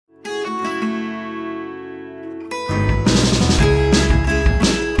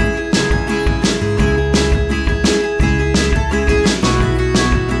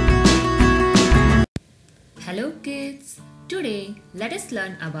Today, let us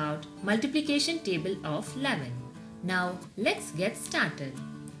learn about multiplication table of 11. Now, let's get started.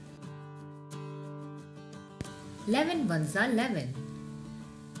 11 ones are 11.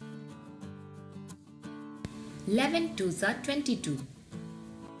 11 twos are 22.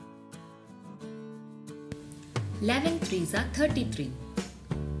 11 threes are 33.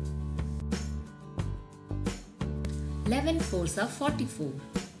 11 fours are 44.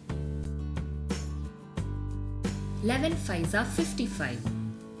 11 fives are 55.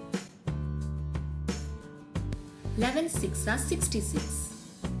 11 sixes are 66.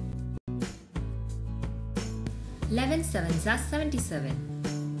 11 sevens are 77.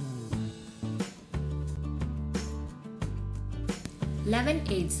 11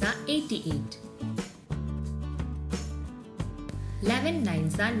 eights are 88. 11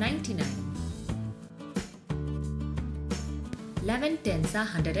 nines are 99. 11 tens are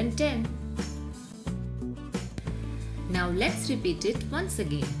 110. Now let's repeat it once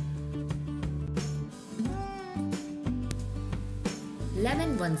again.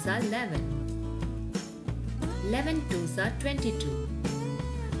 11 ones are 11. 11 twos are 22.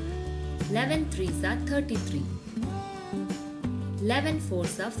 11 threes are 33. 11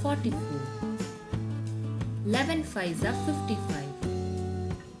 fours are 44. 11 fives are 55.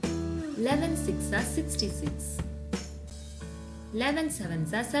 11 sixes are 66. 11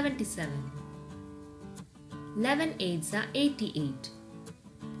 sevens are 77. 11 eights are 88.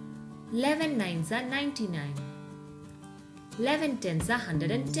 11 nines are 99. 11 tens are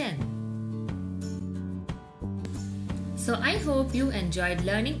 110. So I hope you enjoyed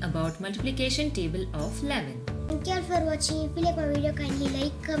learning about multiplication table of 11. Thank you all for watching. If you like my video, kindly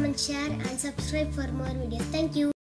like, comment, share and subscribe for more videos. Thank you.